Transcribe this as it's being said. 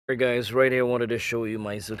Alright guys, right here I wanted to show you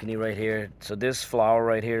my zucchini right here. So this flower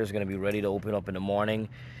right here is going to be ready to open up in the morning,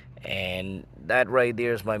 and that right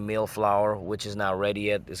there is my male flower, which is not ready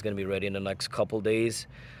yet. It's going to be ready in the next couple days.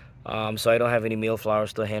 So I don't have any male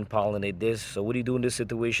flowers to hand pollinate this. So what do you do in this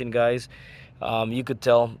situation, guys? You could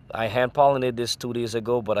tell I hand pollinated this 2 days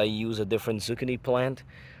ago, but I use a different zucchini plant.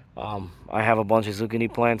 I have a bunch of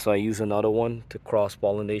zucchini plants, so I use another one to cross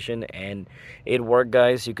pollination, and it worked,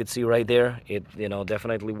 guys. You could see right there, it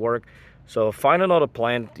definitely worked. So find another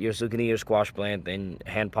plant, your zucchini, your squash plant, and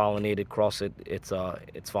hand pollinate it, cross it.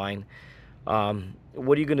 It's fine.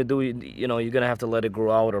 What are you gonna do? You're gonna have to let it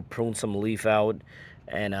grow out or prune some leaf out,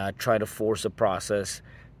 and try to force the process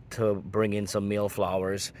to bring in some male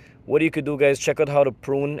flowers. What you could do, guys, check out how to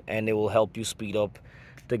prune, and it will help you speed up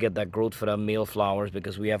to get that growth for the male flowers,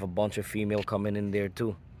 because we have a bunch of female coming in there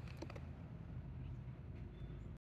too.